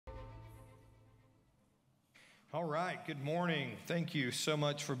All right, good morning. Thank you so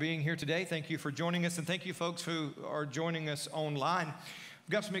much for being here today. Thank you for joining us, and thank you folks who are joining us online.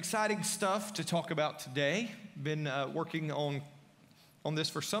 We've got some exciting stuff to talk about today. Been working on this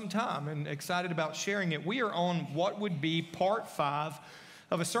for some time and excited about sharing it. We are on what would be part 5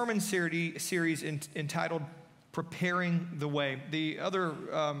 of a sermon series entitled Preparing the Way. The other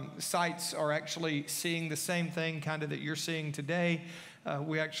sites are actually seeing the same thing kind of that you're seeing today.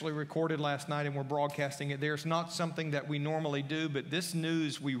 We actually recorded last night and we're broadcasting it there. It's not something that we normally do, but this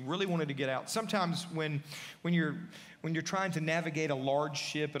news we really wanted to get out. Sometimes when you're trying to navigate a large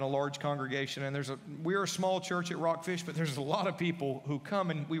ship and a large congregation, and we're a small church at RockFish, but there's a lot of people who come,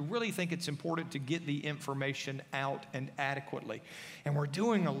 and we really think it's important to get the information out and adequately. And we're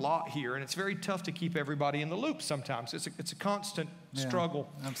doing a lot here, and it's very tough to keep everybody in the loop sometimes. It's a constant struggle.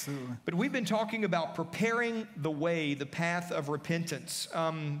 Absolutely. But we've been talking about preparing the way, the path of repentance.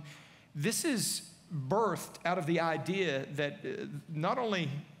 This is birthed out of the idea that not only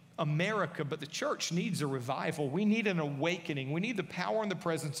America, but the church needs a revival. We need an awakening. We need the power and the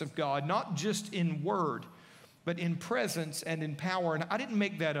presence of God, not just in word, but in presence and in power. And I didn't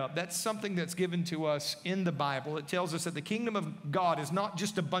make that up. That's something that's given to us in the Bible. It tells us that the kingdom of God is not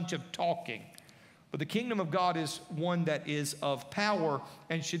just a bunch of talking, but the kingdom of God is one that is of power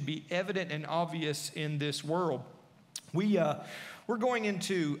and should be evident and obvious in this world. We're going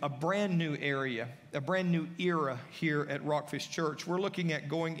into a brand new area, a brand new era here at RockFish Church. We're looking at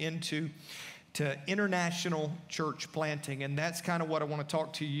going into international church planting, and that's kind of what I want to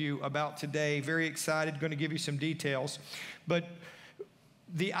talk to you about today. Very excited, going to give you some details. But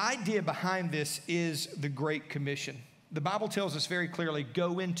the idea behind this is the Great Commission. The Bible tells us very clearly,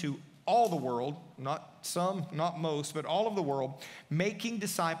 go into all the world, not some, not most, but all of the world, making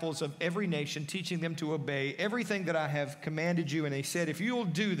disciples of every nation, teaching them to obey everything that I have commanded you. And he said, if you'll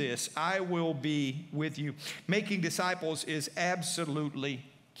do this, I will be with you. Making disciples is absolutely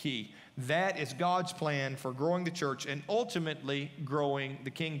key. That is God's plan for growing the church and ultimately growing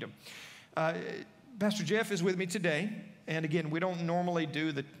the kingdom. Pastor Jeff is with me today. And again, we don't normally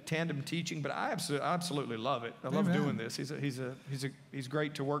do the tandem teaching, but I absolutely love it. I love doing this. He's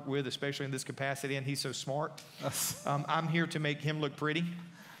great to work with, especially in this capacity, and he's so smart. I'm here to make him look pretty.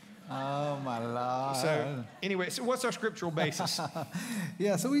 Oh, my Lord. So anyway, so what's our scriptural basis?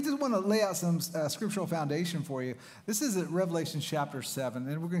 So we just want to lay out some scriptural foundation for you. This is at Revelation chapter 7,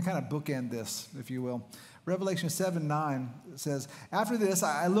 and we're going to kind of bookend this, if you will. Revelation 7:9 says, after this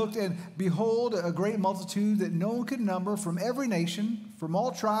I looked, and behold, a great multitude that no one could number, from every nation, from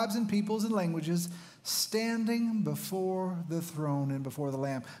all tribes and peoples and languages, standing before the throne and before the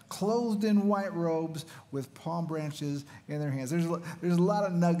Lamb, clothed in white robes with palm branches in their hands. There's a lot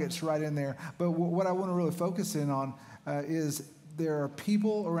of nuggets right in there, but what I want to really focus in on is there are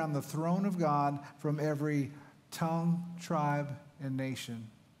people around the throne of God from every tongue, tribe, and nation.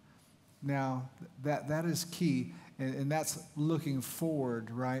 Now, that is key, and that's looking forward,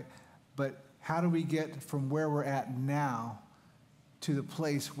 right? But how do we get from where we're at now to the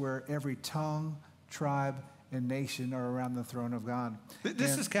place where every tongue, tribe, and nation are around the throne of God?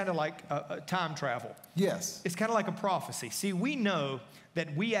 This is kind of like a time travel. Yes. It's kind of like a prophecy. See, we know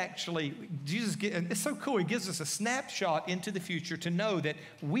that we actually, and it's so cool, he gives us a snapshot into the future to know that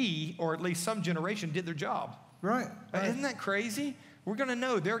we, or at least some generation, did their job. Right. Isn't that crazy? We're going to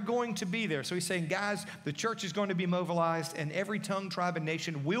know they're going to be there. So he's saying, guys, the church is going to be mobilized, and every tongue, tribe, and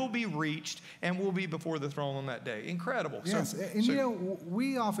nation will be reached and will be before the throne on that day. Incredible. Yes,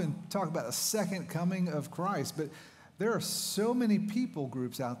 we often talk about the second coming of Christ, but there are so many people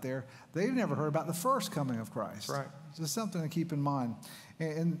groups out there, they've never heard about the first coming of Christ. Right. It's just something to keep in mind.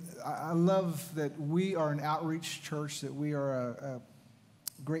 And I love that we are an outreach church, that we are a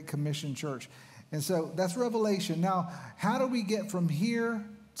Great Commission church. And so that's Revelation. Now, how do we get from here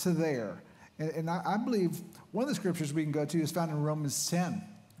to there? And I believe one of the scriptures we can go to is found in Romans 10.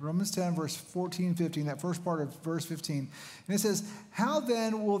 Romans 10, verse 14, 15, that first part of verse 15. And it says, how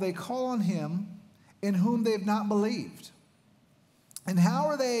then will they call on him in whom they have not believed? And how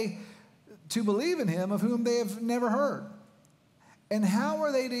are they to believe in him of whom they have never heard? And how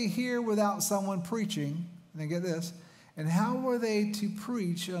are they to hear without someone preaching? And then get this. And how are they to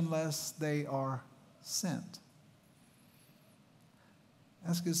preach unless they are sent?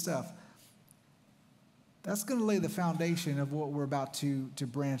 That's good stuff. That's going to lay the foundation of what we're about to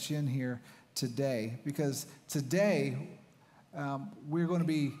branch in here today. Because today, we're going to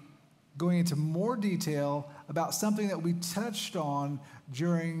be going into more detail about something that we touched on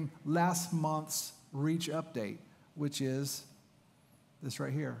during last month's Reach Update, which is this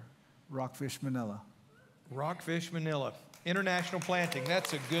right here, RockFish Manila. RockFish Manila, international planting.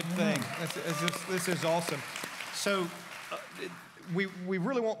 That's a good thing. This is awesome. So we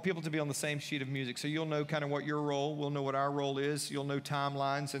really want people to be on the same sheet of music. So you'll know kind of what your role, we'll know what our role is, you'll know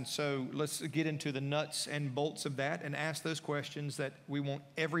timelines. And so let's get into the nuts and bolts of that and ask those questions that we want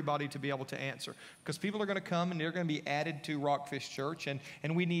everybody to be able to answer. Because people are going to come and they're going to be added to RockFish Church.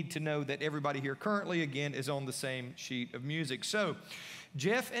 And we need to know that everybody here currently, again, is on the same sheet of music. So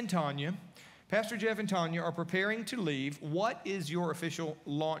Jeff and Tonya, Pastor Jeff and Tonya are preparing to leave. What is your official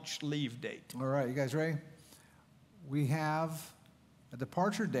launch leave date? All right, you guys ready? We have a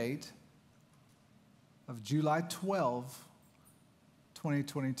departure date of July 12,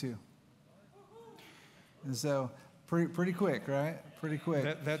 2022. And so pretty quick, right? Pretty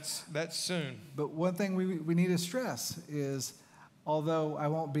quick. That's soon. But one thing we need to stress is, although I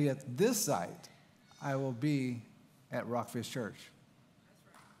won't be at this site, I will be at RockFish Church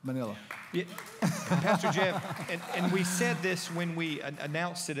Manila. Yeah, Pastor Jeff, and we said this when we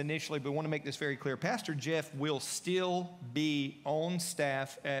announced it initially, but we want to make this very clear. Pastor Jeff will still be on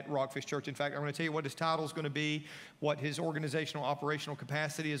staff at RockFish Church. In fact, I'm going to tell you what his title is going to be, what his organizational, operational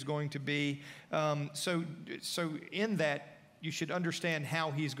capacity is going to be. So in that, you should understand how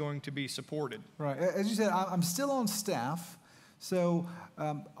he's going to be supported. Right. As you said, I'm still on staff. So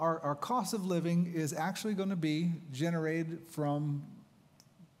our cost of living is actually going to be generated from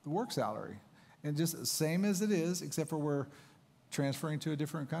the work salary, and just the same as it is, except for we're transferring to a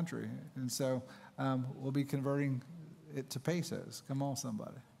different country. And so we'll be converting it to pesos. Come on,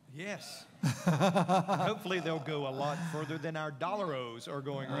 somebody. Yes. Hopefully they'll go a lot further than our dollaros are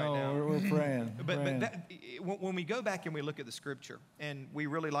going right now. We're praying. But when we go back and we look at the scripture, and we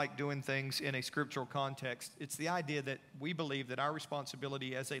really like doing things in a scriptural context, it's the idea that we believe that our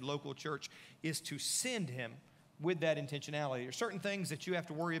responsibility as a local church is to send him with that intentionality. There's certain things that you have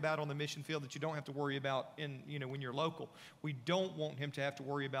to worry about on the mission field that you don't have to worry about when you're local. We don't want him to have to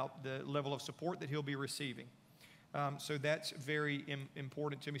worry about the level of support that he'll be receiving. So that's very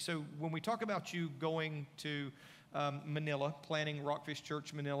important to me. So when we talk about you going to Manila, planning RockFish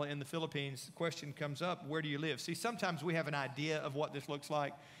Church Manila in the Philippines, the question comes up, where do you live? See, sometimes we have an idea of what this looks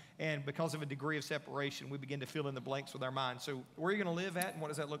like, and because of a degree of separation, we begin to fill in the blanks with our minds. So where are you going to live at, and what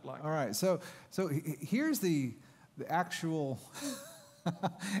does that look like? All right, so here's the actual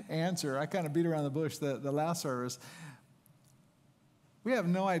answer. I kind of beat around the bush the last service. We have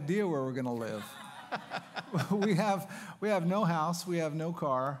no idea where we're going to live. we have no house. We have no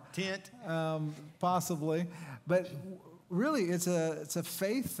car. Tent. Possibly. But really, it's a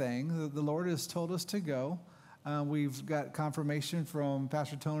faith thing. The Lord has told us to go. We've got confirmation from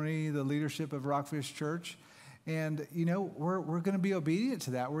Pastor Tony, the leadership of RockFish Church. And, we're going to be obedient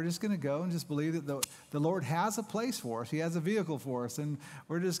to that. We're just going to go and just believe that the Lord has a place for us. He has a vehicle for us. And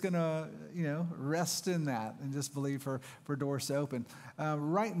we're just going to, rest in that and just believe for doors to open.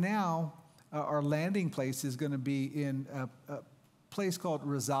 Right now, our landing place is going to be in a place called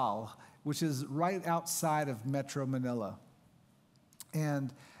Rizal, which is right outside of Metro Manila.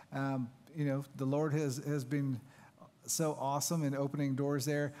 And, the Lord has been so awesome in opening doors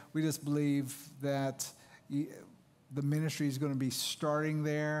there. We just believe that the ministry is going to be starting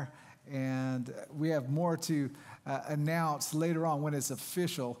there, and we have more to announce later on when it's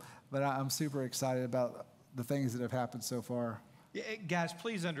official, but I'm super excited about the things that have happened so far. Yeah, guys,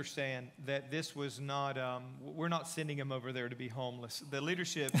 please understand that this was not, we're not sending him over there to be homeless. The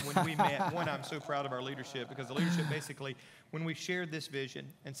leadership, when we met, I'm so proud of our leadership, because the leadership basically, when we shared this vision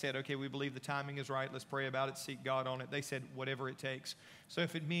and said, okay, we believe the timing is right, let's pray about it, seek God on it, they said, whatever it takes. So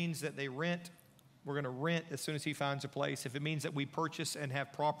if it means that they rent, we're going to rent as soon as he finds a place. If it means that we purchase and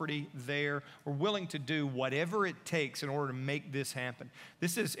have property there, we're willing to do whatever it takes in order to make this happen.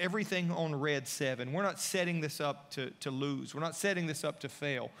 This is everything on Red 7. We're not setting this up to lose. We're not setting this up to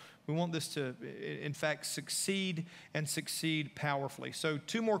fail. We want this to, in fact, succeed and succeed powerfully. So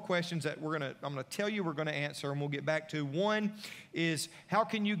 2 more questions that I'm going to tell you we're going to answer, and we'll get back to. One is, how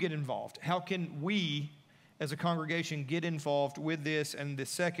can you get involved? How can we as a congregation get involved with this? And the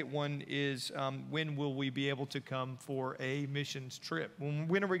second one is, when will we be able to come for a missions trip?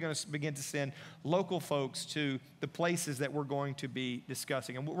 When are we going to begin to send local folks to the places that we're going to be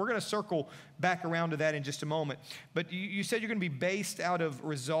discussing? And we're going to circle back around to that in just a moment. But you said you're going to be based out of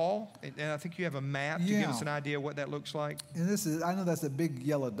Rizal, and I think you have a map to give us an idea of what that looks like. And I know that's a big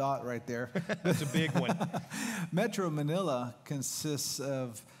yellow dot right there. That's a big one. Metro Manila consists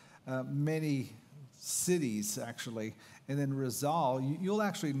of many cities, actually, and then Rizal, you'll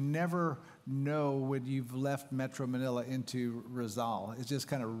actually never know when you've left Metro Manila into Rizal. It just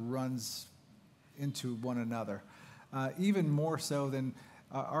kind of runs into one another. Even more so than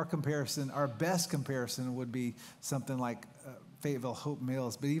our best comparison would be something like Fayetteville Hope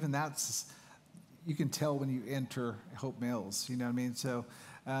Mills, but even that's you can tell when you enter Hope Mills, you know what I mean? So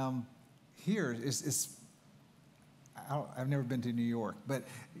here I've never been to New York, but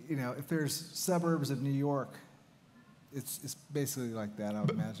you know, if there's suburbs of New York, it's basically like that, I would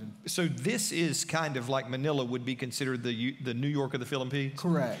imagine. So this is kind of like Manila would be considered the New York of the Philippines?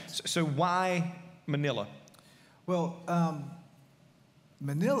 Correct. So why Manila? Well,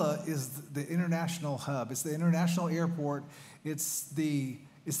 Manila is the international hub. It's the international airport. It's the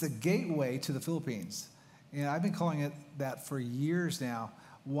gateway to the Philippines. And I've been calling it that for years now.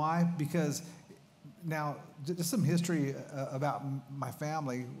 Why? Because now, just some history about my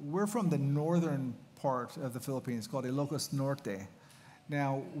family. We're from the northern part of the Philippines called Ilocos Norte.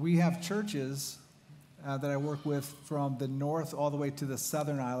 Now, we have churches that I work with from the north all the way to the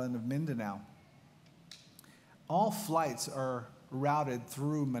southern island of Mindanao. All flights are routed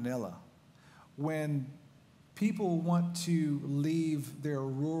through Manila. When people want to leave their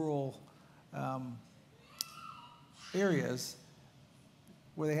rural areas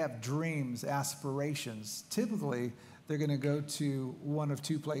where they have dreams, aspirations, typically they're going to go to one of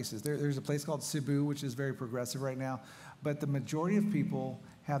two places. There's a place called Cebu, which is very progressive right now, but the majority of people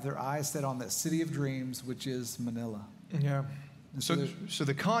have their eyes set on that city of dreams, which is Manila. Yeah. So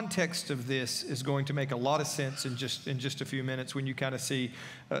the context of this is going to make a lot of sense in just a few minutes when you kind of see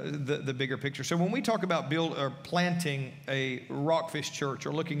the bigger picture. So when we talk about planting a RockFish Church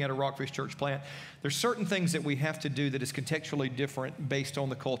or looking at a RockFish Church plant, there's certain things that we have to do that is contextually different based on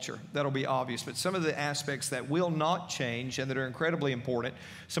the culture. That'll be obvious. But some of the aspects that will not change and that are incredibly important,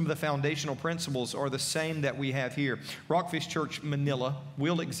 some of the foundational principles are the same that we have here. RockFish Church Manila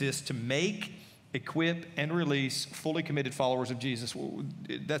will exist to make, equip, and release fully committed followers of Jesus.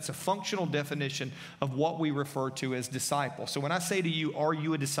 That's a functional definition of what we refer to as disciple. So when I say to you, are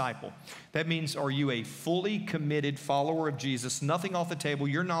you a disciple? That means, are you a fully committed follower of Jesus? Nothing off the table.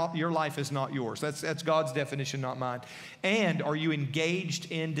 Your life is not yours. That's God's definition, not mine. And are you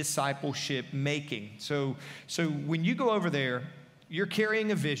engaged in discipleship making? So when you go over there, you're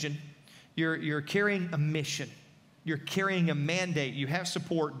carrying a vision. You're carrying a mission. You're carrying a mandate. You have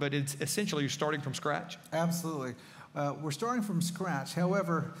support, but it's essentially you're starting from scratch. Absolutely. We're starting from scratch.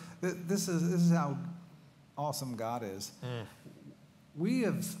 However, this is how awesome God is. We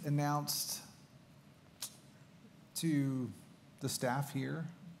have announced to the staff here,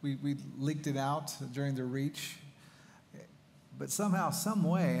 we leaked it out during the reach, but somehow, some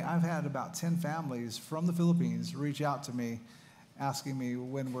way, I've had about 10 families from the Philippines reach out to me asking me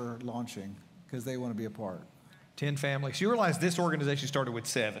when we're launching because they want to be a part. 10 families. You realize this organization started with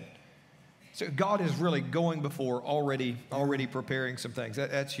 7. So God is really going before, already preparing some things.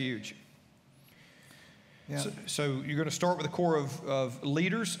 That's huge. Yeah. So you're going to start with a core of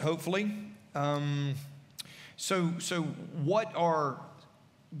leaders, hopefully. So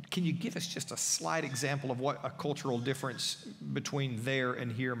can you give us just a slight example of what a cultural difference between there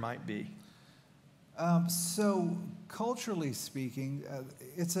and here might be? So culturally speaking,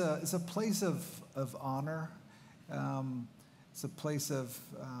 it's a place of honor. It's a place of,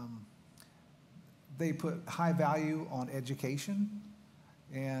 they put high value on education.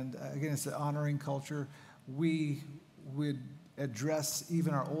 And again, it's an honoring culture. We would address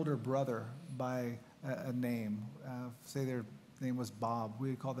even our older brother by a name. Say their name was Bob.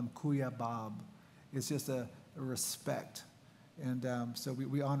 We would call them Kuya Bob. It's just a respect. And so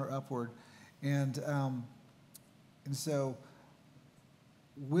we honor upward. And so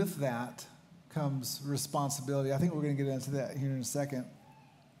with that comes responsibility. I think we're going to get into that here in a second.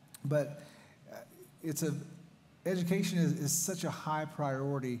 But education is such a high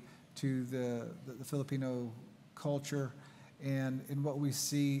priority to the Filipino culture, and what we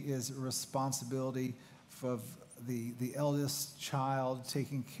see is responsibility of the eldest child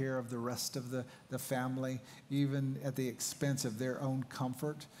taking care of the rest of the family, even at the expense of their own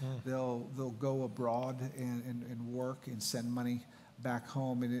comfort. They'll go abroad and work and send money back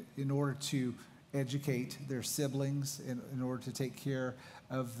home in order to educate their siblings, in order to take care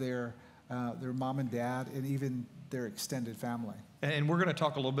of their mom and dad, and even their extended family. And we're going to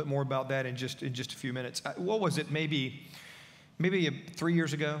talk a little bit more about that in just a few minutes. What was it, maybe 3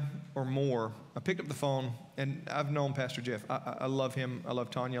 years ago or more, I picked up the phone, and I've known Pastor Jeff. I love him. I love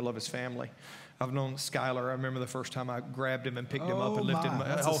Tonya. I love his family. I've known Skylar. I remember the first time I grabbed him and picked him up and lifted him.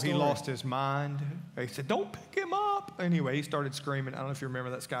 He lost his mind. He said, "Don't pick him up." Anyway, he started screaming. I don't know if you remember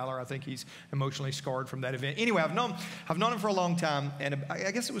that, Skylar. I think he's emotionally scarred from that event. Anyway, I've known him for a long time, and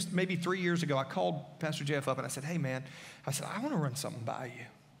I guess it was maybe 3 years ago. I called Pastor Jeff up and I said, "Hey, man," I said, "I want to run something by you."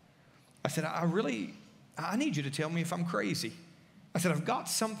 I said, I need you to tell me if I'm crazy. I said, I've got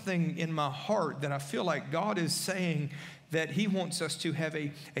something in my heart that I feel like God is saying that he wants us to have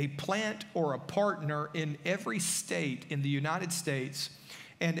a plant or a partner in every state in the United States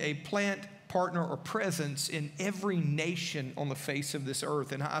and a plant, partner, or presence in every nation on the face of this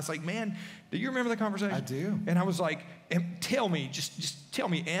earth. And I was like, man, do you remember the conversation? I do. And I was like, tell me, just tell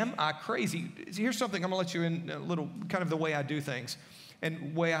me, am I crazy? Here's something, I'm gonna let you in a little, kind of the way I do things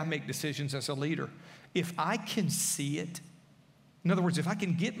and way I make decisions as a leader. If I can see it, in other words, if I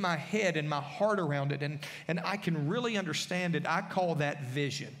can get my head and my heart around it and I can really understand it, I call that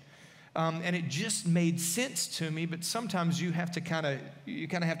vision. And it just made sense to me, but sometimes you kind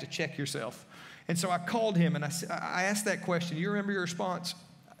of have to check yourself. And so I called him and I asked that question. You remember your response?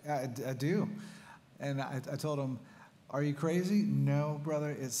 I do. And I told him, are you crazy? No,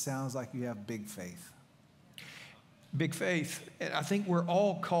 brother, it sounds like you have big faith. Big faith. And I think we're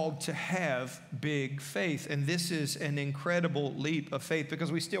all called to have big faith. And this is an incredible leap of faith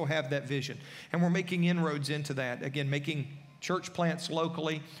because we still have that vision. And we're making inroads into that. Again, making church plants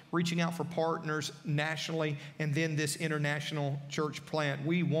locally, reaching out for partners nationally, and then this international church plant.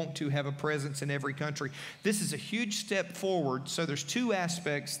 We want to have a presence in every country. This is a huge step forward. So there's two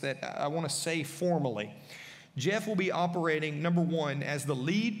aspects that I want to say formally. Jeff will be operating, number one, as the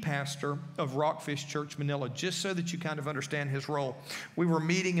lead pastor of RockFish Church Manila, just so that you kind of understand his role. We were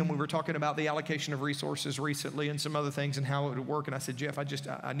meeting and we were talking about the allocation of resources recently and some other things and how it would work. And I said, Jeff,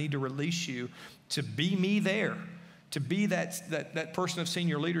 I need to release you to be me there, to be that person of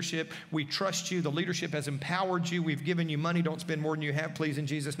senior leadership. We trust you. The leadership has empowered you. We've given you money. Don't spend more than you have, please, in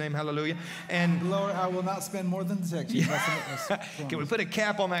Jesus' name. Hallelujah. And Lord, I will not spend more than the text. Yeah. Can we put a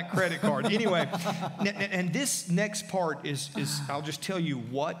cap on that credit card? Anyway, and this next part is I'll just tell you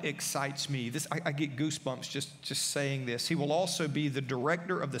what excites me. I get goosebumps just saying this. He will also be the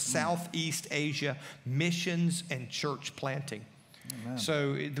director of the Southeast Asia Missions and Church Planting. Amen.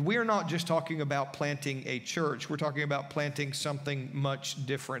 So we're not just talking about planting a church. We're talking about planting something much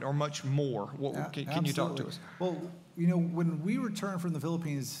different or much more. Can you talk to us? Well, when we returned from the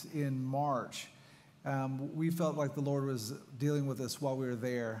Philippines in March, we felt like the Lord was dealing with us while we were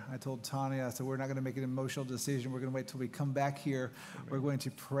there. I told Tonya, I said, we're not going to make an emotional decision. We're going to wait till we come back here. Amen. We're going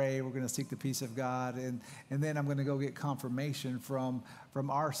to pray. We're going to seek the peace of God. And then I'm going to go get confirmation from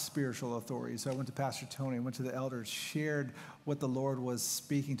our spiritual authorities. So I went to Pastor Tonya, went to the elders, shared what the Lord was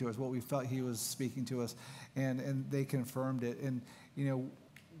speaking to us, what we felt he was speaking to us, and they confirmed it. And,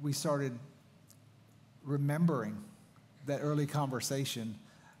 we started remembering that early conversation,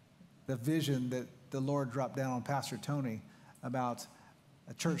 the vision that the Lord dropped down on Pastor Tonya about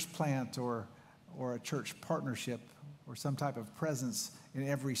a church plant or a church partnership or some type of presence in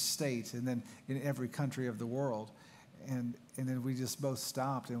every state and then in every country of the world. And then we just both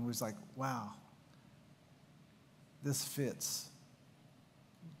stopped and was like, wow, this fits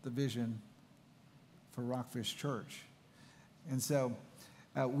the vision for RockFish Church. And so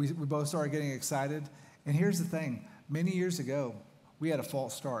we both started getting excited. And here's the thing. Many years ago, we had a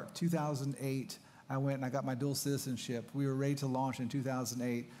false start. 2008, I went and I got my dual citizenship. We were ready to launch in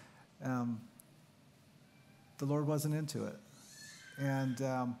 2008. The Lord wasn't into it. And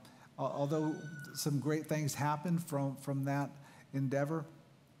although some great things happened from that endeavor,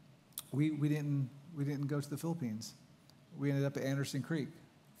 we didn't go to the Philippines. We ended up at Anderson Creek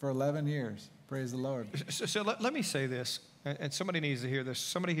for 11 years. Praise the Lord. So let me say this, and somebody needs to hear this.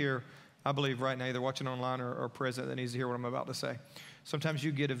 Somebody here, I believe right now, either watching online or present, that needs to hear what I'm about to say. Sometimes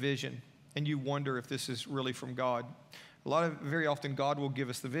you get a vision, and you wonder if this is really from God. Very often, God will give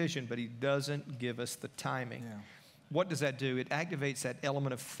us the vision, but he doesn't give us the timing. Yeah. What does that do? It activates that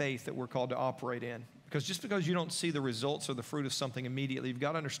element of faith that we're called to operate in. Because just because you don't see the results or the fruit of something immediately, you've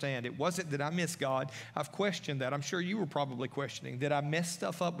got to understand, it wasn't that I missed God. I've questioned that. I'm sure you were probably questioning that I messed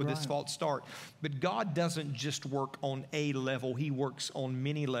stuff up with this false start. But God doesn't just work on a level. He works on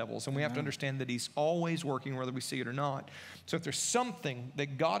many levels. And we have to understand that he's always working whether we see it or not. So if there's something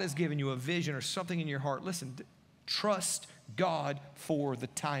that God has given you, a vision or something in your heart, listen, trust God for the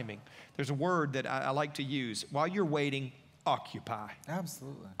timing. There's a word that I like to use. While you're waiting, occupy.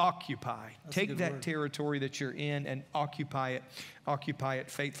 Absolutely. Occupy. That's Take that word. Territory that you're in and occupy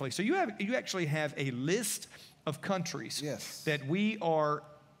it faithfully. So you actually have a list of countries that we are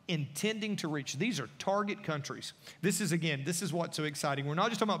intending to reach. These are target countries. This is what's so exciting. We're not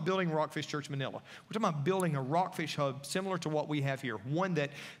just talking about building RockFish Church Manila. We're talking about building a RockFish hub similar to what we have here, one that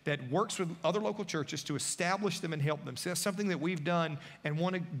works with other local churches to establish them and help them. So that's something that we've done and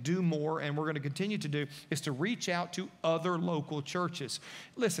want to do more, and we're going to continue to do, is to reach out to other local churches.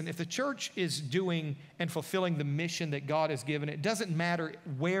 Listen, if the church is doing and fulfilling the mission that God has given, it doesn't matter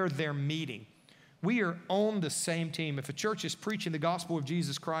where they're meeting. We are on the same team. If a church is preaching the gospel of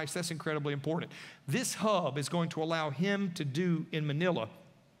Jesus Christ, that's incredibly important. This hub is going to allow him to do in Manila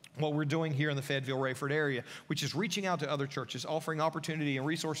what we're doing here in the Fayetteville-Rayford area, which is reaching out to other churches, offering opportunity and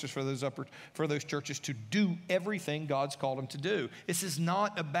resources for those churches to do everything God's called them to do. This is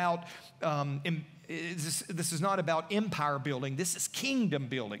not about this is not about empire building. This is kingdom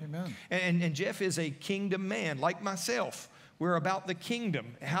building. Amen. And Jeff is a kingdom man, like myself. We're about the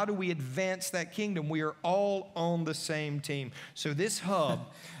kingdom. How do we advance that kingdom? We are all on the same team. So this hub.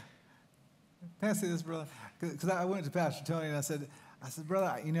 Can I say this, brother? Because I went to Pastor Tonya and I said, brother,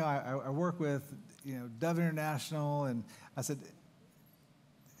 I work with, Dove International, and I said,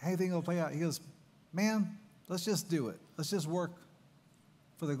 hey, think it'll play out? He goes, man, let's just do it. Let's just work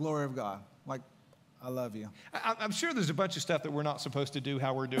for the glory of God. Like, I love you. I'm sure there's a bunch of stuff that we're not supposed to do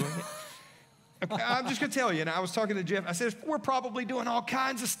how we're doing it. I'm just going to tell you, and I was talking to Jeff, I said, we're probably doing all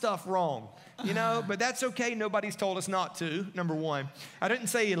kinds of stuff wrong, but that's okay. Nobody's told us not to, number one. I didn't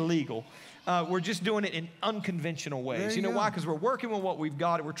say illegal. We're just doing it in unconventional ways. You know why? Because we're working with what we've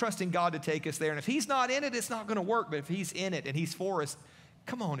got, and we're trusting God to take us there. And if he's not in it, it's not going to work. But if he's in it and he's for us,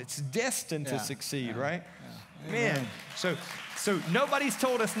 come on, it's destined to succeed, right? Yeah. Man, so nobody's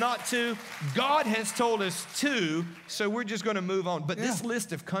told us not to. God has told us to, so we're just going to move on. But this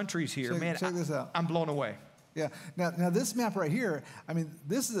list of countries here, check this out. I'm blown away. Yeah. Now this map right here,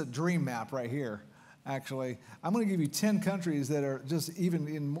 this is a dream map right here. Actually, I'm going to give you 10 countries that are just even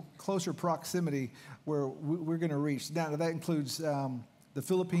in closer proximity where we're going to reach. Now, that includes the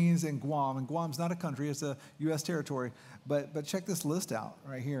Philippines and Guam. And Guam's not a country, it's a U.S. territory. But check this list out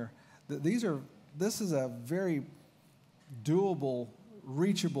right here. This is a very doable,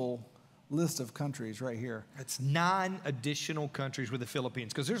 reachable list of countries right here. It's 9 additional countries with the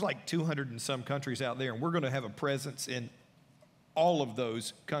Philippines, because there's like 200 and some countries out there, and we're going to have a presence in all of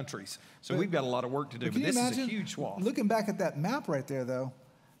those countries. So we've got a lot of work to do, but this is a huge swath. Looking back at that map right there, though,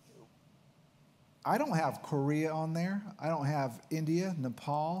 I don't have Korea on there. I don't have India,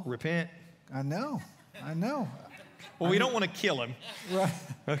 Nepal. Repent. I know. Well, we don't want to kill him. Right.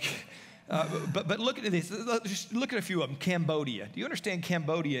 Okay. But look at this. Just look at a few of them. Cambodia. Do you understand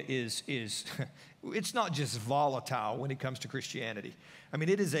Cambodia is it's not just volatile when it comes to Christianity.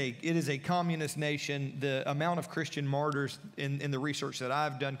 It is a communist nation. The amount of Christian martyrs in the research that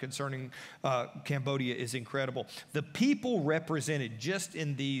I've done concerning Cambodia is incredible. The people represented just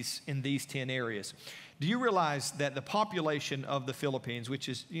in these 10 areas. Do you realize that the population of the Philippines, which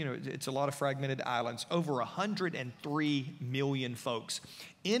is, it's a lot of fragmented islands, over 103 million folks.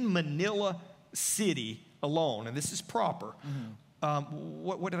 In Manila City alone, and this is proper,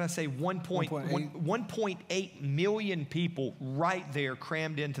 what did I say? 1.8 million people right there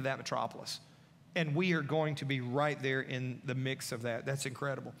crammed into that metropolis. And we are going to be right there in the mix of that. That's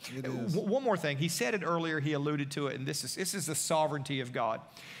incredible. It is. One more thing. He said it earlier. He alluded to it. And this is the sovereignty of God.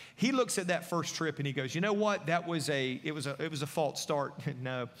 He looks at that first trip and he goes, you know what? It was a false start.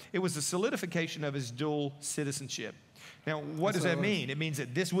 No, it was the solidification of his dual citizenship. Now, what does that mean? It means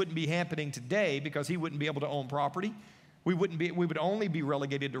that this wouldn't be happening today because he wouldn't be able to own property. We would only be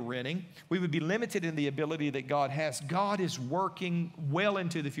relegated to renting. We would be limited in the ability that God has. God is working well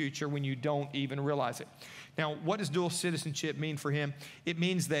into the future when you don't even realize it. Now, what does dual citizenship mean for him? It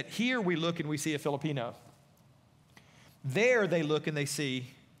means that here we look and we see a Filipino. There they look and they see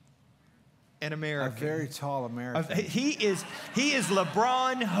an American. A very tall American. He is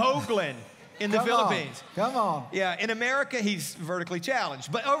LeBron Hoglen in the Philippines. Come on. Yeah, in America, he's vertically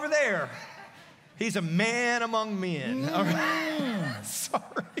challenged. But over there, he's a man among men. All right. Sorry.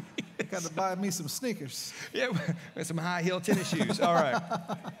 Got to buy me some sneakers. Yeah, with some high-heel tennis shoes. All right.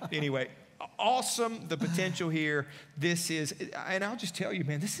 Anyway, awesome, the potential here. This is, and I'll just tell you,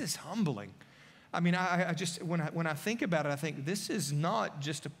 man, this is humbling. I just, when I think about it, I think this is not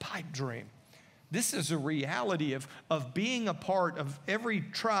just a pipe dream. This is a reality of being a part of every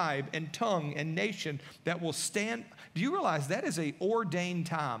tribe and tongue and nation that will stand. Do you realize that is an ordained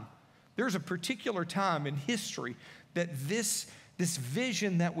time? There's a particular time in history that this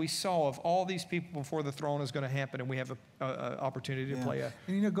vision that we saw of all these people before the throne is going to happen, and we have an opportunity to play out.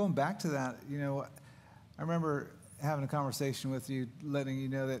 And going back to that, I remember having a conversation with you, letting you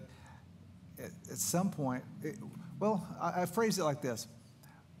know that at some point, I phrased it like this.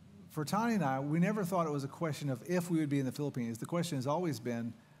 For Tonya and I, we never thought it was a question of if we would be in the Philippines. The question has always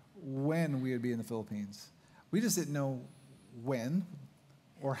been when we would be in the Philippines. We just didn't know when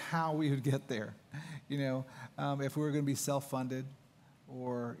or how we would get there. If we were going to be self-funded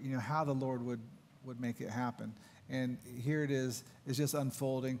or, how the Lord would make it happen. And here it is, it's just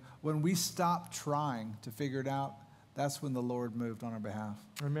unfolding. When we stopped trying to figure it out, that's when the Lord moved on our behalf.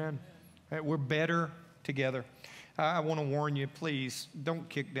 Amen. Right? We're better together. I want to warn you, please don't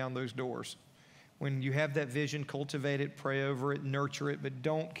kick down those doors. When you have that vision, cultivate it, pray over it, nurture it, but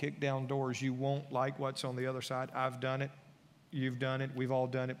don't kick down doors. You won't like what's on the other side. I've done it. You've done it. We've all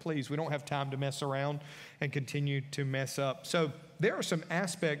done it. Please, we don't have time to mess around and continue to mess up. So there are some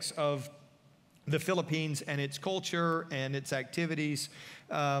aspects of the Philippines and its culture and its activities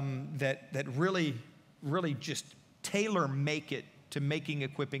that really just tailor make it to making,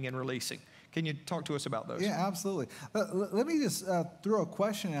 equipping, and releasing. Can you talk to us about those? Yeah, absolutely. Let me just throw a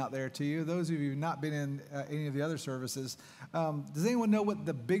question out there to you. Those of you who have not been in any of the other services, does anyone know what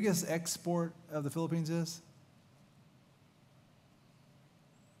the biggest export of the Philippines is?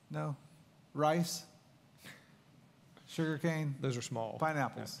 No? Rice? Sugarcane? Those are small.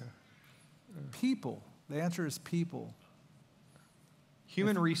 Pineapples. People. The answer is people.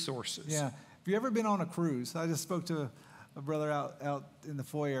 Human resources. Yeah. Have you ever been on a cruise? I just spoke to a brother out in the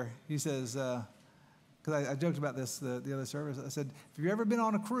foyer. He says, because I joked about this the other service. I said, if you've ever been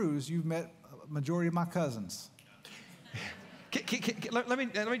on a cruise, you've met a majority of my cousins. Let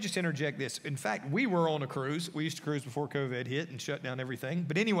me just interject this. In fact, we were on a cruise. We used to cruise before COVID hit and shut down everything.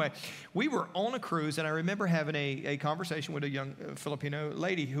 But anyway, we were on a cruise, and I remember having a conversation with a young Filipino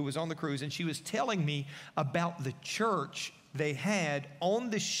lady who was on the cruise, and she was telling me about the church they had on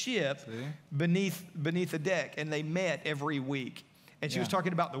the ship beneath the deck, and they met every week. And she was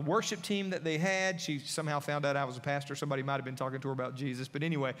talking about the worship team that they had. She somehow found out I was a pastor. Somebody might have been talking to her about Jesus. But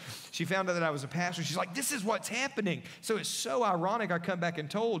anyway, she found out that I was a pastor. She's like, this is what's happening. So it's so ironic. I come back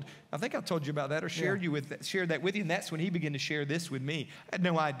and I think I told you about that or shared that with you. And that's when he began to share this with me. I had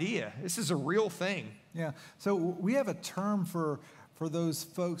no idea. This is a real thing. Yeah. So we have a term for those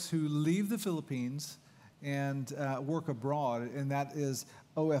folks who leave the Philippines and work abroad, and that is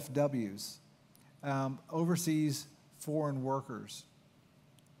OFWs, overseas foreign workers.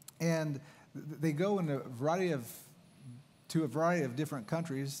 And they go in to a variety of different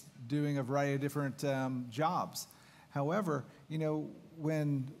countries, doing a variety of different jobs. However,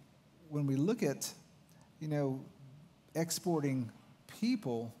 when we look at, exporting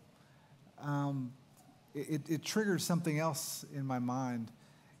people, it triggers something else in my mind.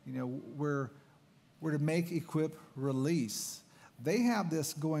 We're to make, equip, release. They have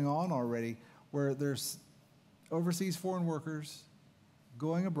this going on already, where there's overseas foreign workers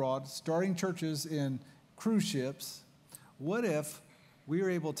going abroad, starting churches in cruise ships. What if we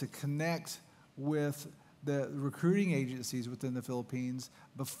were able to connect with the recruiting agencies within the Philippines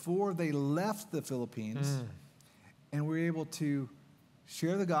before they left the Philippines, and we're able to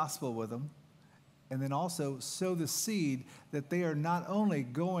share the gospel with them, and then also sow the seed that they are not only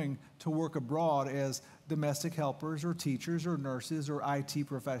going to work abroad as domestic helpers or teachers or nurses or IT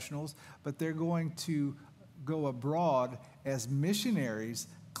professionals, but they're going to go abroad as missionaries,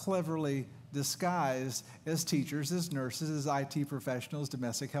 cleverly disguised as teachers, as nurses, as IT professionals,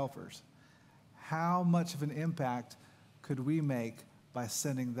 domestic helpers. How much of an impact could we make by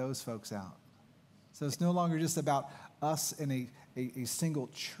sending those folks out? So it's no longer just about us in a single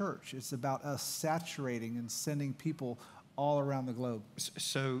church. It's about us saturating and sending people all around the globe.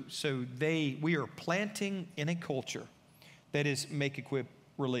 So we are planting in a culture that is make, equip,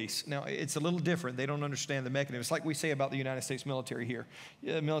 release. Now, it's a little different. They don't understand the mechanism. It's like we say about the United States military here.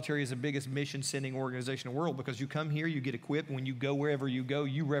 The military is the biggest mission-sending organization in the world because you come here, you get equipped, and when you go wherever you go,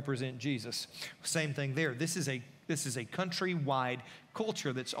 you represent Jesus. Same thing there. This is a country-wide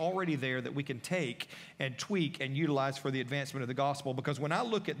culture that's already there that we can take and tweak and utilize for the advancement of the gospel. Because when I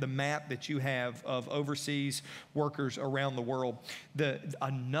look at the map that you have of overseas workers around the world,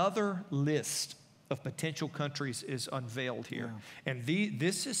 another list of potential countries is unveiled here. Yeah. And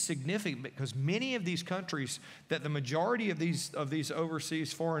this is significant because many of these countries that the majority of these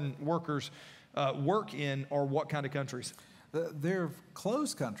overseas foreign workers work in are what kind of countries? They're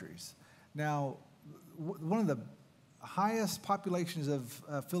closed countries. Now, one of the highest populations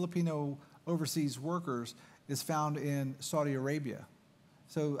of Filipino overseas workers is found in Saudi Arabia.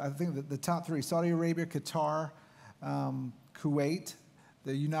 So I think that the top three, Saudi Arabia, Qatar, Kuwait,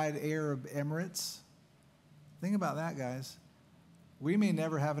 the United Arab Emirates. Think about that, guys. We may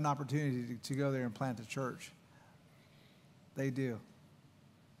never have an opportunity to go there and plant a church. They do.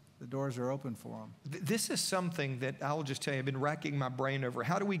 The doors are open for them. This is something that I'll just tell you, I've been racking my brain over.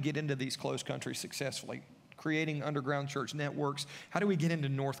 How do we get into these closed countries successfully? Creating underground church networks. How do we get into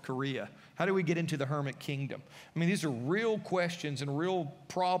North Korea? How do we get into the Hermit Kingdom? I mean, these are real questions and real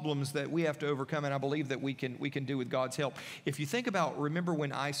problems that we have to overcome, and I believe that we can do with God's help. If you think about, remember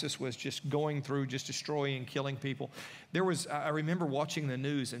when ISIS was just going through, just destroying and killing people? I remember watching the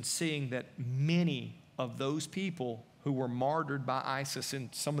news and seeing that many of those people who were martyred by ISIS in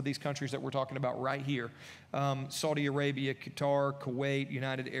some of these countries that we're talking about right here. Saudi Arabia, Qatar, Kuwait,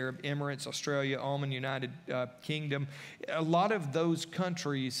 United Arab Emirates, Australia, Oman, United Kingdom. A lot of those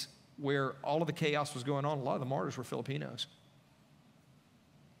countries where all of the chaos was going on, a lot of the martyrs were Filipinos.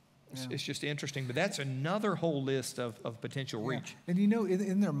 It's just interesting, but that's another whole list of potential reach. And you know,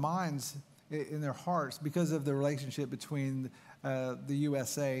 in their minds, in their hearts, because of the relationship between the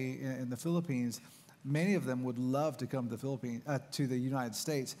USA and the Philippines, many of them would love to come to the Philippines, to the United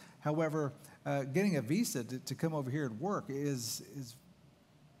States. However, getting a visa to come over here and work is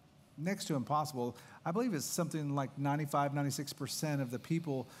next to impossible. I believe it's something like 95, 96% of the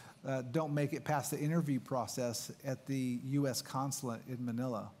people don't make it past the interview process at the U.S. consulate in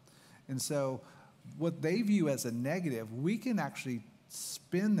Manila. And so what they view as a negative, we can actually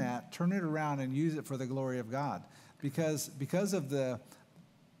spin that, turn it around, and use it for the glory of God. Because of the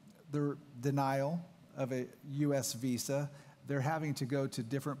denial of a U.S. visa, they're having to go to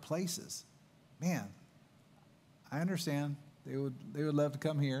different places. Man, I understand. They would love to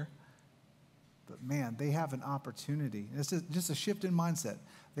come here. But man, they have an opportunity. It's just a shift in mindset.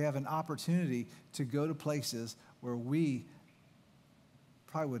 They have an opportunity to go to places where we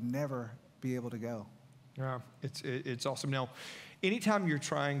probably would never be able to go. Yeah, it's awesome. Now, anytime you're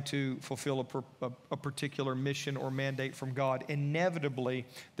trying to fulfill a particular mission or mandate from God, inevitably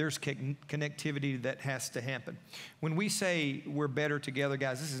there's connectivity that has to happen. When we say we're better together,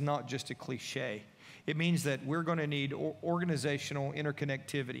 guys, this is not just a cliche. It means that we're going to need organizational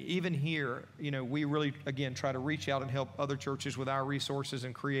interconnectivity. Even here, you know, we really, again, try to reach out and help other churches with our resources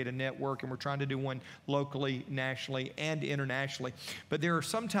and create a network, and we're trying to do one locally, nationally, and internationally. But there are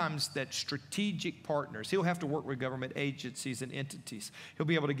sometimes that strategic partners, he'll have to work with government agencies and entities. He'll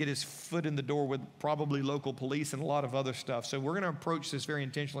be able to get his foot in the door with probably local police and a lot of other stuff. So we're going to approach this very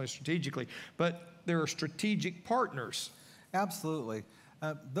intentionally and strategically. But there are strategic partners. Absolutely.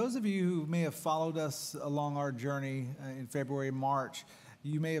 Those of you who may have followed us along our journey in February, March,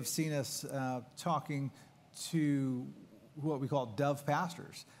 you may have seen us talking to what we call Dove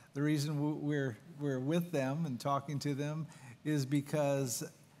pastors. The reason we're with them and talking to them is because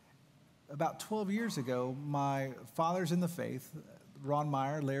about 12 years ago, my fathers in the faith, Ron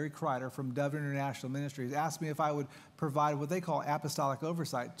Meyer, Larry Kreider from Dove International Ministries, asked me if I would provide what they call apostolic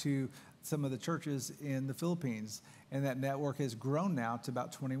oversight to some of the churches in the Philippines. And that network has grown now to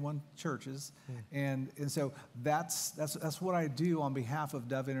about 21 churches. And so that's what I do on behalf of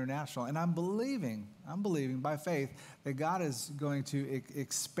Dove International. And I'm believing by faith that God is going to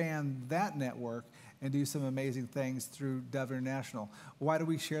expand that network and do some amazing things through Dove International. Why do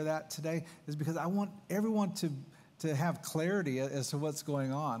we share that today? Is because I want everyone to have clarity as to what's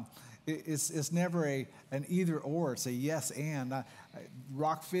going on. It's never an either or, it's a yes and.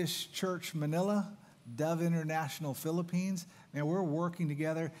 RockFish Church Manila, Dove International Philippines, and we're working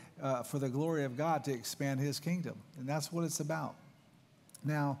together for the glory of God to expand His kingdom. And that's what it's about.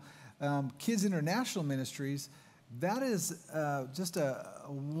 Now, Kids International Ministries, that is just a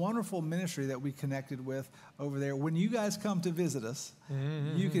wonderful ministry that we connected with over there. When you guys come to visit us,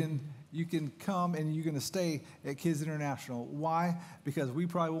 you can come and you're going to stay at Kids International. Why? Because we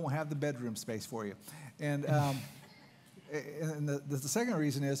probably won't have the bedroom space for you. And the second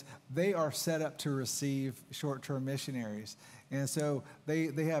reason is they are set up to receive short-term missionaries. And so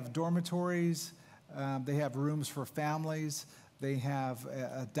they have dormitories, they have rooms for families, they have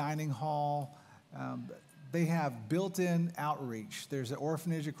a dining hall, they have built-in outreach. There's an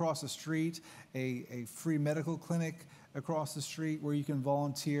orphanage across the street, a free medical clinic across the street where you can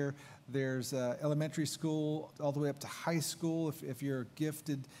volunteer. There's elementary school all the way up to high school. If you're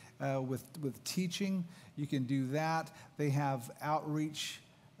gifted with teaching, you can do that. They have outreach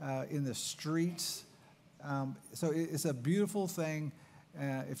in the streets. So it's a beautiful thing.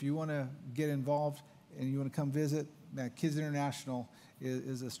 If you want to get involved and you want to come visit, Kids International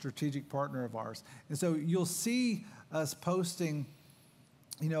is a strategic partner of ours. And so you'll see us posting,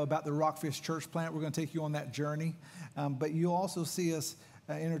 about the RockFish Church plant. We're going to take you on that journey. But you'll also see us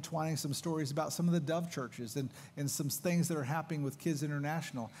intertwining some stories about some of the Dove churches and some things that are happening with Kids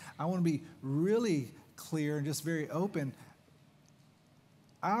International. I want to be really clear and just very open.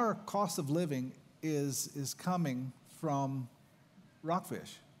 Our cost of living is coming from RockFish.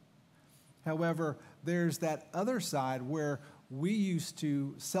 However, there's that other side where we used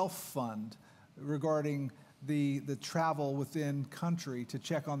to self-fund regarding the travel within country to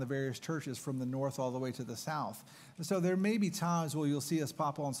check on the various churches from the north all the way to the south. And so there may be times where you'll see us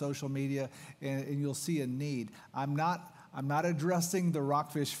pop on social media and you'll see a need. I'm not addressing the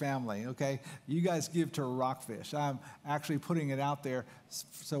RockFish family, okay? You guys give to RockFish. I'm actually putting it out there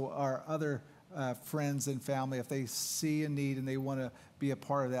so our other friends and family, if they see a need and they want to be a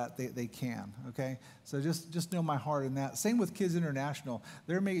part of that, they can, okay? So just know my heart in that. Same with Kids International.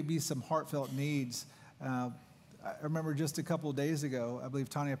 There may be some heartfelt needs. I remember just a couple of days ago, I believe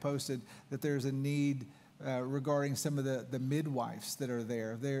Tonya posted that there's a need regarding some of the midwives that are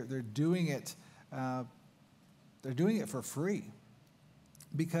there. They're doing it. They're doing it for free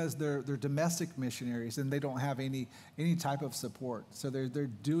because they're domestic missionaries and they don't have any type of support. So they're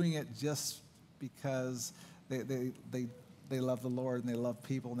doing it just because they love the Lord and they love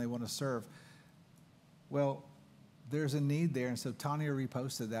people and they want to serve. Well, there's a need there, and so Tonya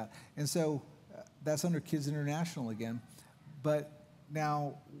reposted that. And so that's under Kids International again. But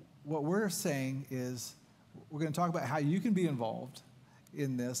now what we're saying is we're going to talk about how you can be involved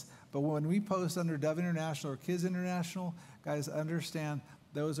in this. But when we post under Dove International or Kids International, guys, understand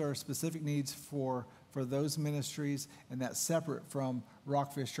those are specific needs for those ministries, and that's separate from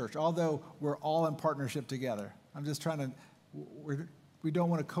RockFish Church, although we're all in partnership together. I'm just trying to, we don't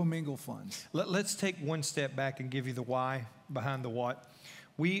want to commingle funds. Let's take one step back and give you the why behind the what.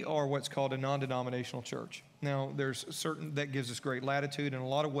 We are what's called a non-denominational church. Now, there's certain that gives us great latitude in a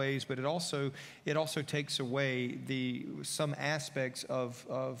lot of ways, but it also takes away some aspects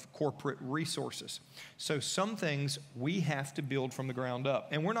of corporate resources. So some things we have to build from the ground up,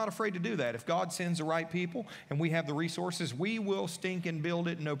 and we're not afraid to do that. If God sends the right people and we have the resources, we will stink and build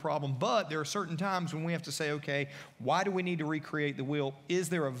it, no problem. But there are certain times when we have to say, okay, why do we need to recreate the wheel? Is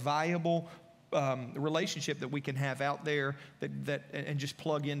there a viable relationship that we can have out there and just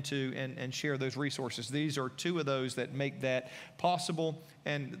plug into and share those resources? These are two of those that make that possible,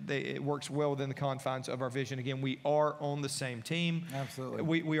 and it works well within the confines of our vision. Again, we are on the same team. Absolutely.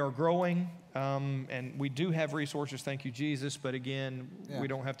 We are growing, and we do have resources, thank you, Jesus, but again, we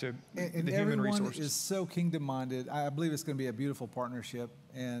don't have to, and the human resources. Everyone is so kingdom-minded. I believe it's going to be a beautiful partnership,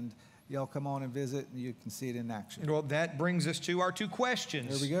 and y'all come on and visit, and you can see it in action. Well, that brings us to our two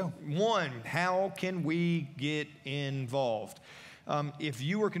questions. There we go. One, how can we get involved? If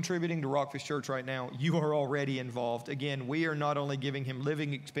you are contributing to RockFish Church right now, you are already involved. Again, we are not only giving him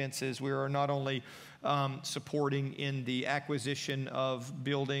living expenses, we are not only supporting in the acquisition of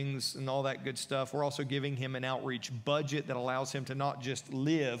buildings and all that good stuff. We're also giving him an outreach budget that allows him to not just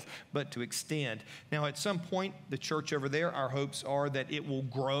live, but to extend. Now, at some point, the church over there, our hopes are that it will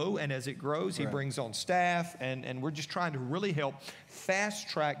grow, and as it grows, he brings on staff, and we're just trying to really help fast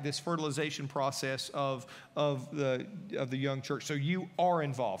track this fertilization process of the young church. So you are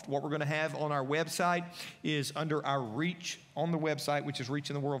involved. What we're going to have on our website is under our reach on the website, which is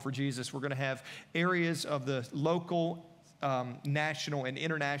Reaching the World for Jesus. We're going to have areas of the local, national, and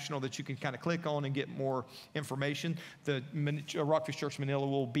international that you can kind of click on and get more information. The RockFish Church Manila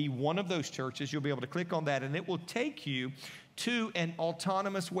will be one of those churches. You'll be able to click on that, and it will take you to an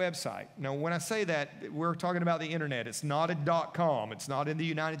autonomous website. Now, when I say that, we're talking about the internet. It's not a .com. It's not in the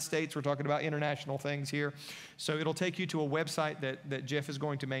United States. We're talking about international things here. So it'll take you to a website that Jeff is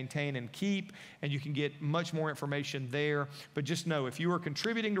going to maintain and keep, and you can get much more information there. But just know, if you are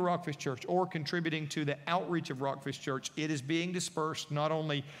contributing to RockFish Church or contributing to the outreach of RockFish Church, it is being dispersed not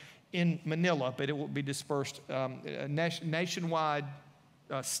only in Manila, but it will be dispersed nationwide,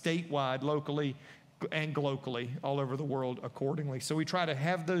 statewide, locally, and globally, all over the world accordingly. So we try to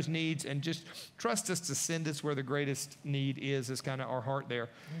have those needs and just trust us to send us where the greatest need is kind of our heart there.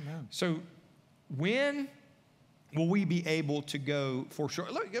 Amen. So when will we be able to go for sure?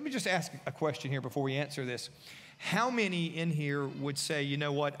 Let me just ask a question here before we answer this. How many in here would say, you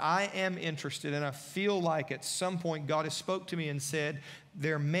know what, I am interested and I feel like at some point God has spoke to me and said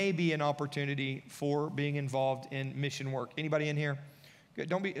there may be an opportunity for being involved in mission work? Anybody in here? Good.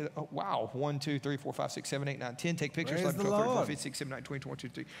 Don't be, wow. 1, 2, 3, 4, 5, 6, 7, 8, 9, 10. Take pictures. 11, 12, 13, 14, 15, 16, 17, 19, 20, 21, 22,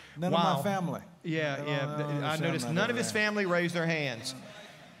 23. None of my family. Yeah. I noticed none of his family raised their hands.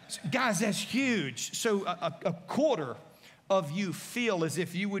 Guys, that's huge. So a quarter of you feel as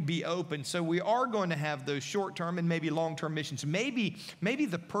if you would be open. So we are going to have those short-term and maybe long-term missions. Maybe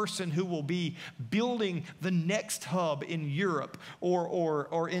the person who will be building the next hub in Europe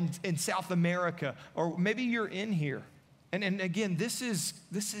or in South America, or maybe you're in here. And again, this is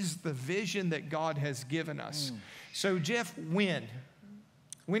the vision that God has given us. So Jeff, when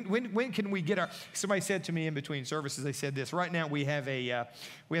can we get our? Somebody said to me in between services, they said this. Right now we have a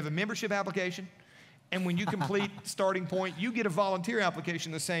membership application, and when you complete starting point, you get a volunteer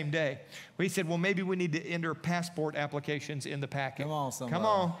application the same day. We said, well, maybe we need to enter passport applications in the packet. Come on, somebody.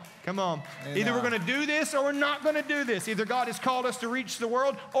 Come on. Amen. Either we're going to do this or we're not going to do this. Either God has called us to reach the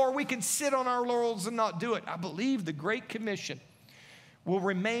world, or we can sit on our laurels and not do it. I believe the Great Commission will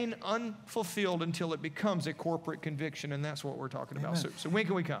remain unfulfilled until it becomes a corporate conviction, and that's what we're talking about. So when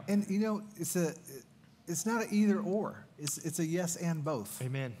can we come? And you know, it's not an either or. It's a yes and both.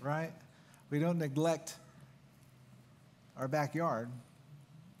 Amen. Right? We don't neglect our backyard.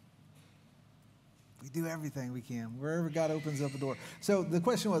 We do everything we can wherever God opens up a door. So the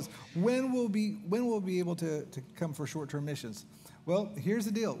question was, when will we be able to come for short-term missions? Well, here's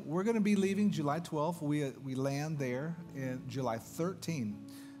the deal. We're going to be leaving July 12th. We land there in July 13th.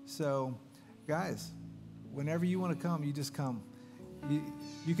 So, guys, whenever you want to come, you just come.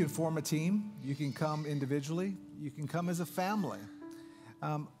 You can form a team. You can come individually. You can come as a family.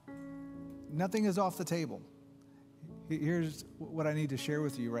 Nothing is off the table. Here's what I need to share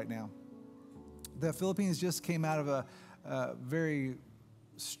with you right now. The Philippines just came out of a very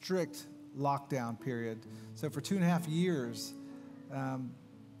strict lockdown period. So for 2.5 years,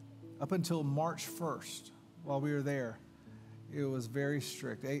 up until March 1st, while we were there, it was very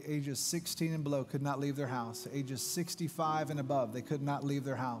strict. Ages 16 and below could not leave their house. Ages 65 and above, they could not leave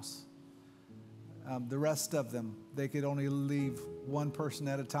their house. The rest of them, they could only leave one person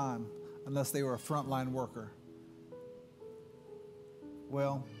at a time unless they were a frontline worker.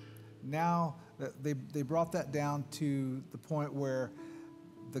 Well, now they brought that down to the point where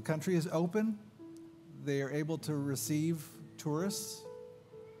the country is open. They are able to receive tourists,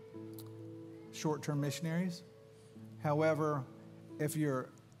 short-term missionaries. However, if you're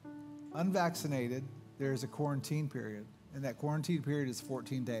unvaccinated, there's a quarantine period, and that quarantine period is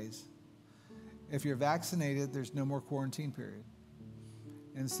 14 days. If you're vaccinated, there's no more quarantine period.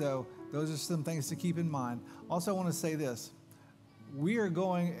 And so those are some things to keep in mind. Also, I want to say this. We are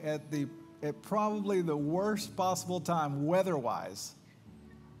going at probably the worst possible time weather-wise.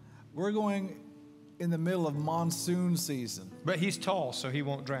 We're going in the middle of monsoon season. But he's tall, so he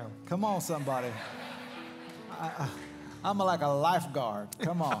won't drown. Come on, somebody. I'm like a lifeguard.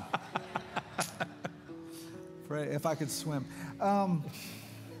 Come on. If I could swim. I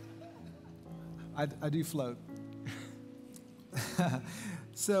do float.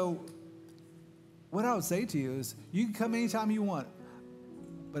 So what I would say to you is you can come anytime you want.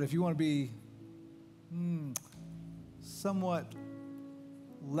 But if you want to be somewhat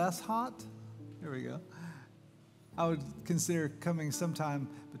less hot, here we go, I would consider coming sometime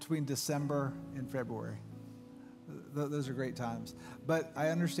between December and February. Those are great times. But I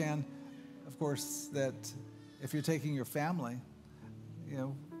understand, of course, that if you're taking your family, you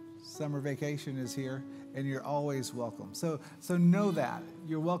know, summer vacation is here, and you're always welcome. So know that.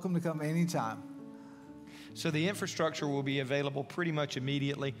 You're welcome to come anytime. So the infrastructure will be available pretty much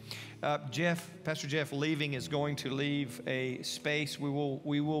immediately. Pastor Jeff leaving is going to leave a space. We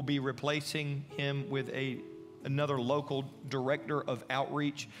will be replacing him with another local director of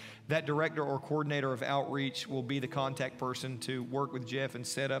outreach. That director or coordinator of outreach will be the contact person to work with Jeff and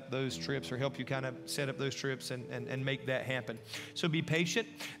set up those trips, or help you kind of set up those trips and make that happen. So be patient.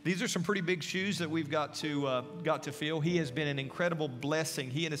 These are some pretty big shoes that we've got to fill. He has been an incredible blessing.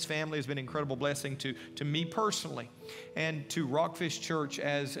 He and his family has been an incredible blessing to me personally, and to RockFish Church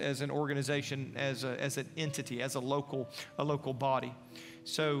as an organization, as an entity, as a local body.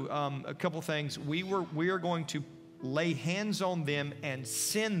 So a couple things. We are going to lay hands on them and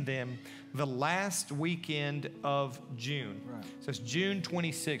send them the last weekend of June. Right. So it's June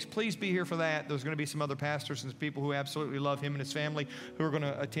 26th. Please be here for that. There's going to be some other pastors and people who absolutely love him and his family who are going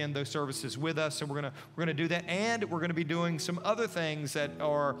to attend those services with us. So we're going to do that, and we're going to be doing some other things that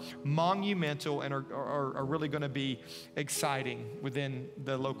are monumental and are really going to be exciting within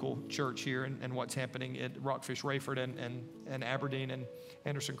the local church here and what's happening at RockFish Rayford and Aberdeen and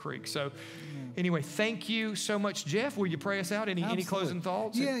Anderson Creek. So anyway, thank you so much, Jeff. Will you pray us out? Any closing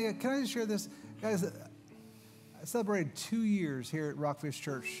thoughts? Yeah. Can I just share this? Guys, I celebrated 2 years here at RockFish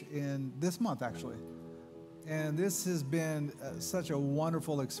Church in this month, actually. And this has been such a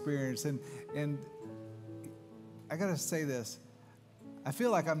wonderful experience. And I got to say this. I feel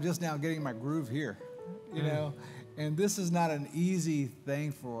like I'm just now getting my groove here, you know? And this is not an easy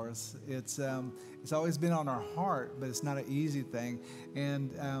thing for us. It's always been on our heart, but it's not an easy thing.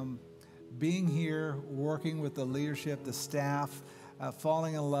 And being here, working with the leadership, the staff,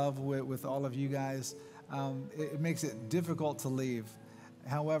 falling in love with all of you guys, it makes it difficult to leave.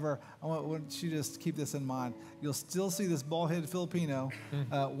 However, I want you to just keep this in mind. You'll still see this bald-headed Filipino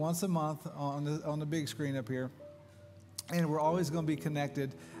once a month on the big screen up here. And we're always going to be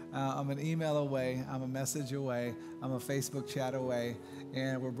connected. I'm an email away. I'm a message away. I'm a Facebook chat away.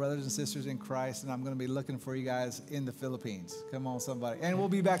 And we're brothers and sisters in Christ, and I'm going to be looking for you guys in the Philippines. Come on, somebody. And we'll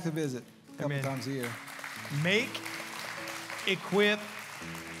be back to visit a couple times a year. Make, equip,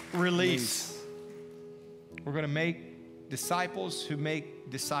 release. We're going to make, disciples who make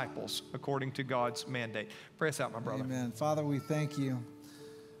disciples according to God's mandate. Pray us out, my brother. Amen. Father, we thank you.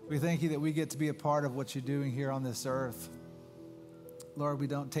 We thank you that we get to be a part of what you're doing here on this earth. Lord, we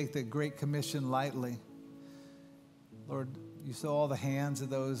don't take the Great Commission lightly. Lord, you saw all the hands of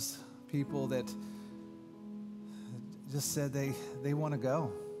those people that just said they want to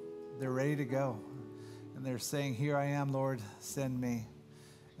go. They're ready to go. And they're saying, here I am, Lord, send me.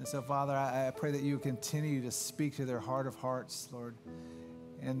 And so, Father, I pray that you continue to speak to their heart of hearts, Lord,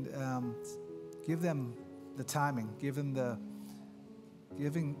 and give them the timing, give them the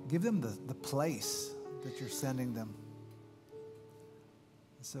place that you're sending them.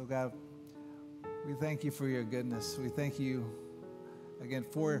 So, God, we thank you for your goodness. We thank you, again,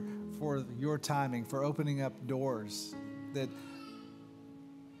 for your timing, for opening up doors that,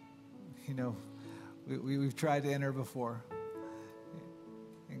 we've tried to enter before.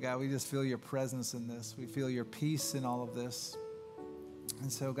 And, God, we just feel your presence in this. We feel your peace in all of this.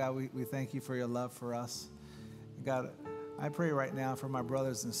 And so, God, we thank you for your love for us. And God, I pray right now for my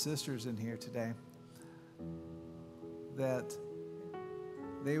brothers and sisters in here today that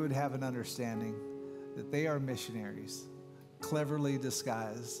they would have an understanding that they are missionaries, cleverly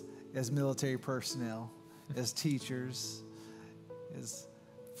disguised as military personnel, as teachers, as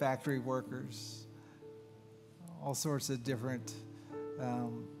factory workers, all sorts of different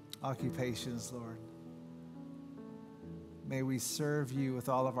occupations, Lord. May we serve you with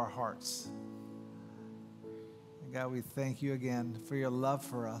all of our hearts. And God, we thank you again for your love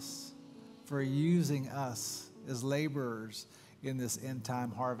for us, for using us as laborers in this end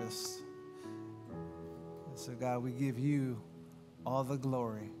time harvest. And so, God, we give you all the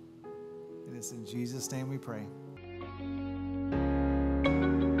glory. It is in Jesus' name we pray.